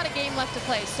still a lot of game left to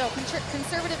play, so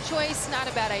conservative choice, not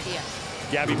a bad idea.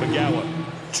 Gabby McGowan,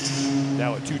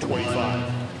 now at 225.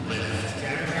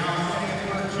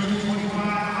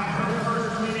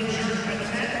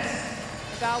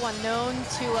 McGowan known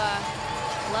to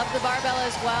love the barbell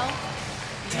as well.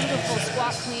 Beautiful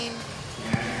squat clean.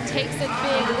 Takes a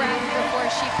big breath before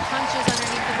she punches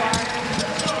underneath the bar.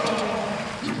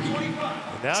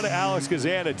 And now to Alex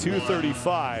Kazan at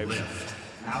 235.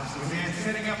 Alex Kazan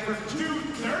setting up for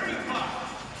 235.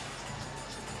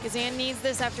 Kazan needs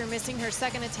this after missing her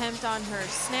second attempt on her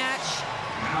snatch.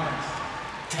 Alex,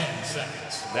 10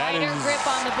 seconds. Wider grip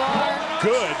on the bar.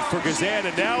 Good for Kazan,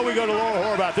 and now we go to Laura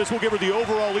Horvath. This will give her the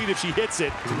overall lead if she hits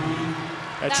it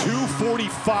at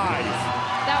 245.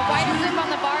 That wider grip on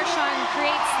the bar, Sean,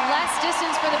 creates less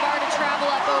distance for the bar to travel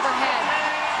up overhead.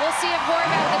 We'll see if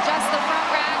Horvath adjusts the front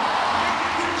rack,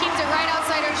 keeps it right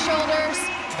outside her shoulders.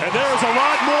 And there's a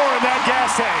lot more in that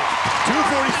gas tank.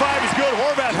 245 is good.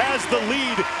 Horvath has the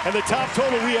lead, and the top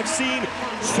total we have seen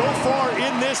so far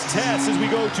in this test as we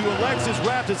go to Alexis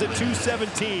Raptis at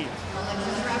 217.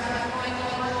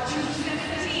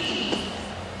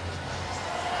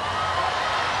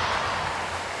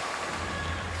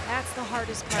 That's the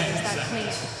hardest part, is that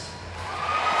clean.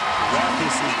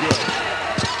 Raptis is good.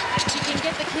 If you can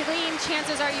get the clean,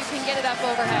 chances are you can get it up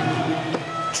overhead.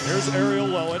 Here's Ariel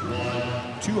Lowen,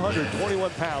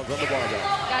 221 pounds on the barbell.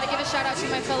 Got to give a shout out to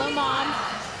my fellow mom,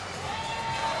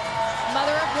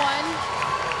 mother of one.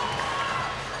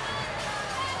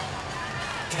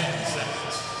 10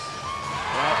 seconds.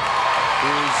 That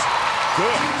is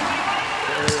good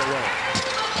for Ariel Lowen.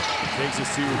 Takes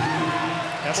us to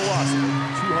Emma Lawson,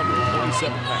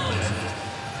 227 pounds.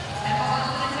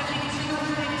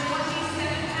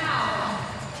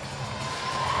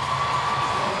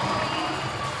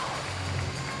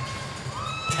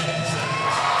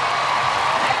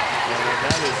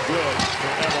 Good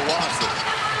for Emma Lawson.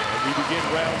 And we begin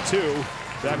round two.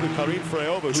 Back with Karin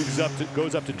Freyova, who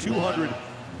goes up to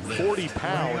 240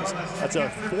 pounds. That's a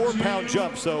 4-pound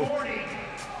jump, so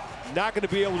not going to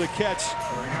be able to catch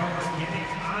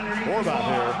Horvath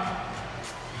here.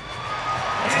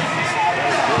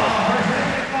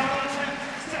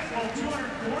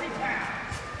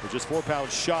 We're just 4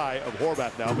 pounds shy of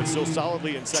Horvath now, but still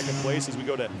solidly in second place as we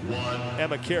go to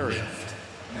Emma Carey.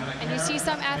 And you see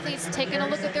some athletes taking a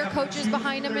look at their coaches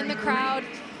behind them in the crowd.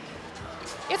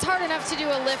 It's hard enough to do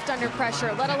a lift under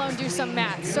pressure, let alone do some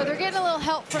math. So they're getting a little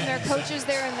help from their coaches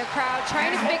there in the crowd,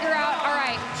 trying to figure out, all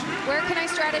right, where can I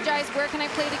strategize? Where can I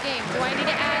play the game? Do I need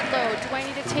to add load? Do I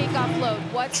need to take off load?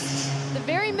 What's the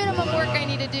very minimum work I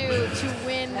need to do to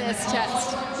win this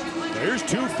test? There's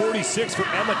 246 for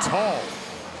Emma Tall.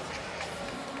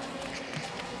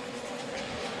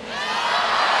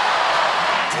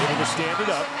 Able to stand it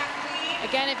up.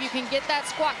 Again, if you can get that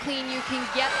squat clean, you can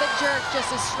get the jerk.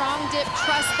 Just a strong dip,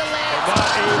 trust the legs. And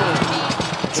not able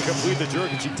to complete the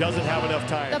jerk, and she doesn't have enough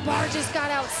time. The bar just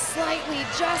got out slightly,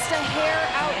 just a hair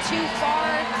out too far.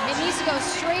 It needs to go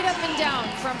straight up and down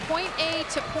from point A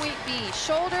to point B,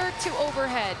 shoulder to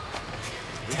overhead.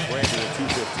 Brandon at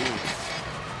 215.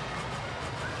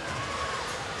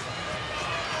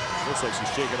 Looks like she's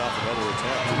shaking off another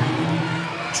attempt.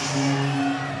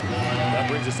 That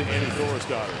brings us to Annie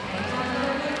Thorisdottir.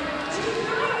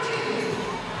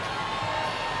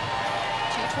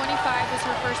 225 was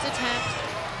her first attempt.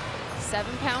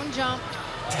 7-pound jump.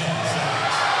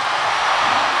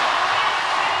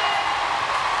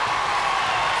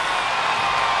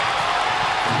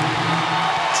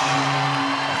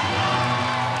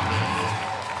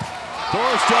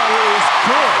 Thorisdottir is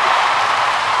good.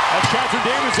 As Catherine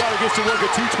Davidsdottir gets to work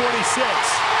at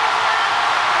 226.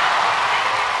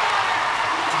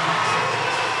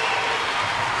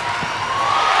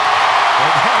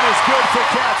 Good for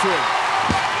Catherine.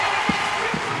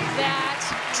 That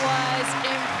was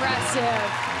impressive.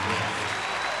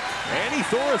 Annie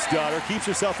Thorisdottir keeps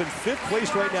herself in 5th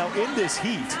place right now in this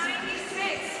heat.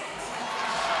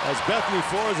 As Bethany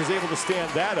Flores is able to stand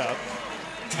that up.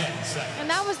 And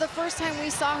that was the first time we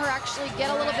saw her actually get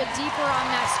a little bit deeper on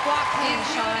that squat clean,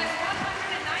 Sean.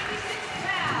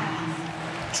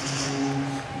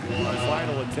 Our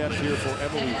final attempt here for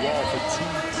Emily Rolfe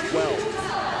at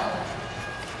 212.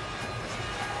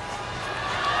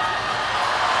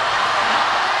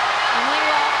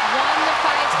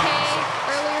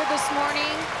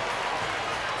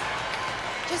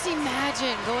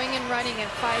 imagine going and running at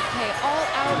 5K,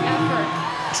 all-out effort.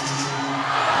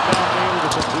 Not able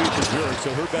to complete the jerk,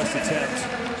 so her best attempt.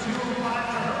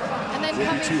 And then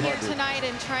coming here tonight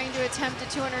and trying to attempt a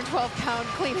 212-pound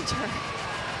clean and jerk.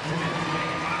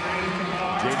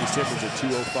 Jamie Simmons at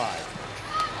 205.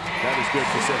 That is good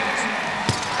for Simmons.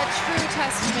 A true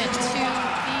testament to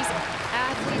these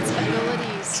athletes'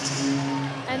 abilities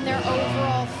and their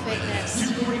overall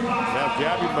fitness. Now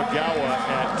Gabby McGowan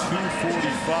at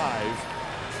 245.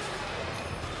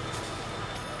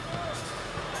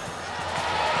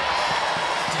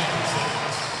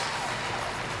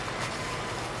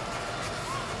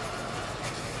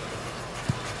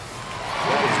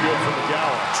 That is good for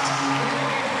McGowan.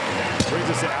 Brings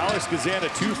us to Alex Gazan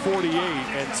at 248.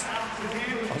 And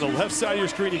on the left side of your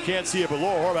screen, you can't see it, but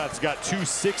Laura Horvath's got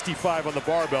 265 on the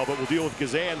barbell, but we'll deal with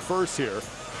Gazan first here.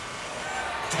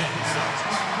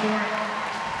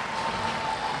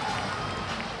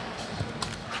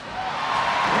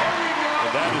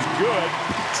 And that is good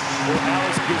for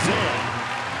Alex Gazan.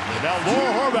 And now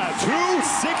Laura Horvath,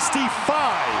 265.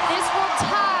 This will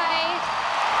tie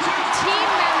team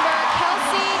member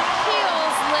Kelsey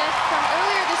Keel's lift from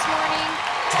earlier this morning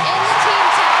in the team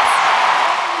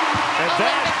test. And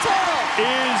that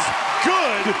is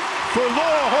good for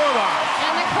Laura Horvath.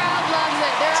 And the crowd loves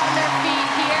it. They're on their feet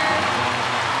here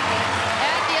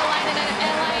at the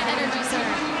Alliant Energy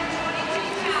Center.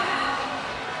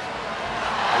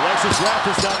 Alexis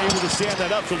Raptis not able to stand that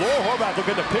up, so Laura Horvath will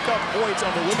get to pick up points on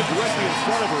the women directly in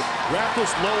front of her. Raptis,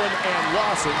 Lowen, and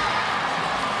Lawson.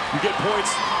 You get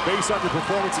points based on your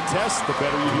performance and tests. The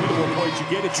better you do, the more points you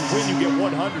get. If you win, you get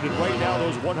 100. And right now,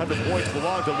 those 100 points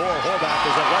belong to Laura Horvath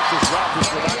as Alexis Raptis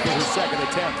will not get her second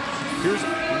attempt. Here's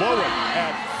Lowen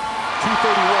at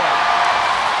 231.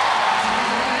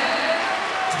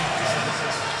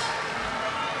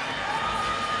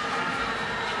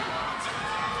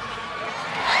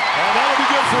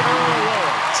 For Ariel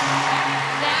Lowen.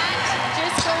 That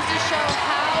just goes to show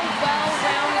how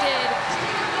well-rounded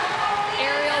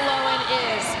Ariel Lowen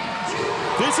is.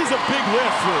 This is a big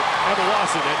lift for Emma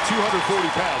Lawson at 240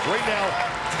 pounds. Right now,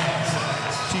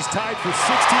 she's tied for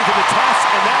 16th in the test,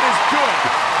 and that is good.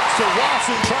 So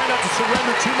Lawson trying not to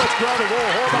surrender too much ground to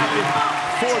Laura Horvath in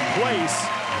fourth place.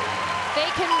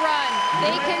 They can run,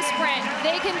 they can sprint,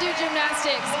 they can do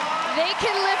gymnastics, they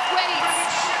can lift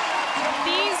weights.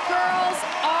 These girls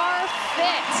are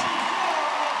fit.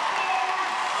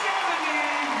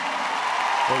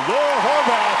 Well, Laura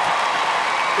Horvath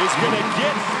is going to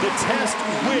get the test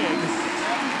win.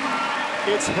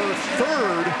 It's her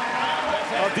third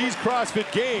of these CrossFit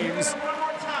Games,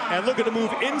 and looking to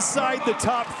move inside the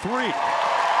top 3.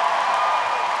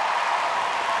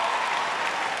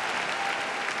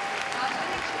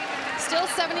 Still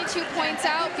 72 points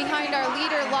out behind our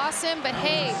leader, Lawson, but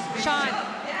hey, Sean,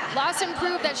 Lawson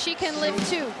proved that she can lift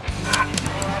too.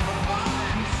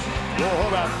 Laura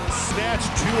Horvath, Snatch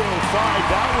 205,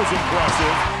 that was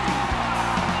impressive.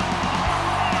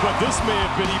 But this may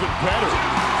have been even better.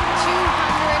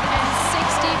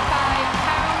 265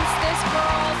 pounds. This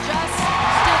girl just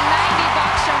did 90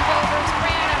 box jump overs,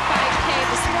 ran a 5K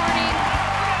this morning.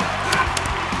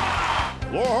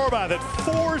 Laura Horvath at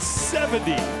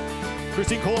 470.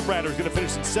 Christine Kohlenbrander is going to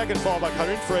finish in second, followed by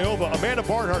Karin Freyova. Amanda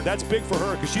Barnhart, that's big for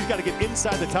her because she's got to get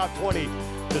inside the top 20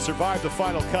 to survive the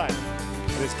final cut.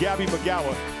 And it's Gabby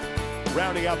McGowan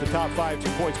rounding out the top 5,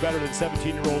 2 points better than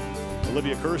 17-year-old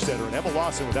Olivia Kerstetter. And Emma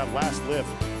Lawson with that last lift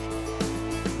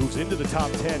moves into the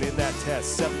top 10 in that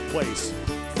test, 7th place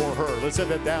for her. Let's send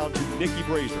that down to Nikki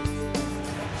Brazier.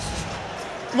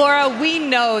 Laura, we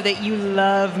know that you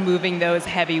love moving those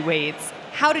heavy weights.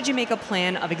 How did you make a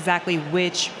plan of exactly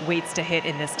which weights to hit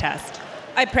in this test?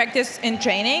 I practiced in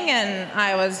training, and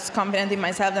I was confident in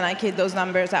myself that I could hit those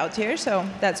numbers out here, so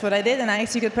that's what I did, and I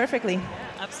executed perfectly.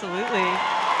 Absolutely.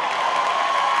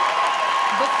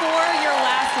 Before your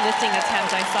last lifting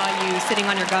attempt, I saw you sitting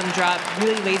on your gumdrop,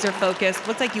 really laser focused.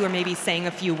 Looked like you were maybe saying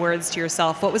a few words to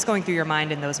yourself. What was going through your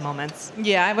mind in those moments?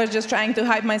 Yeah, I was just trying to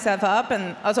hype myself up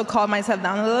and also calm myself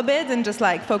down a little bit and just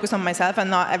like focus on myself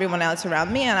and not everyone else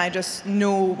around me. And I just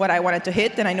knew what I wanted to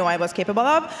hit and I knew I was capable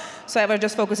of. So I was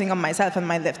just focusing on myself and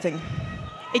my lifting.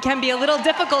 It can be a little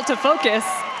difficult to focus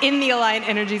in the Alliant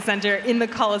Energy Center in the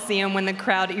Coliseum when the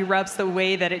crowd erupts the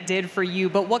way that it did for you.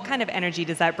 But what kind of energy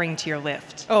does that bring to your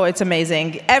lift? Oh, it's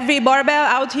amazing. Every barbell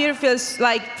out here feels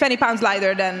like 20 pounds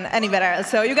lighter than anywhere else.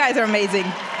 So you guys are amazing.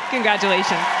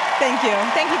 Congratulations. Thank you.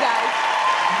 Thank you, guys.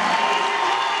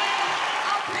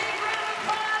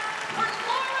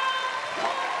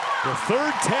 The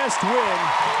third test win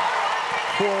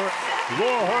for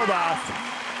Laura Horvath.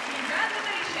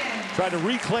 Trying to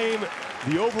reclaim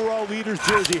the overall leaders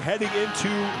jersey heading into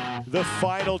the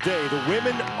final day. The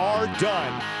women are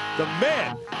done. The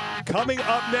men coming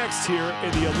up next here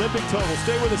in the Olympic total.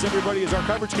 Stay with us, everybody, as our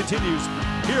coverage continues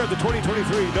here at the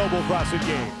 2023 NOBULL CrossFit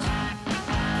Games.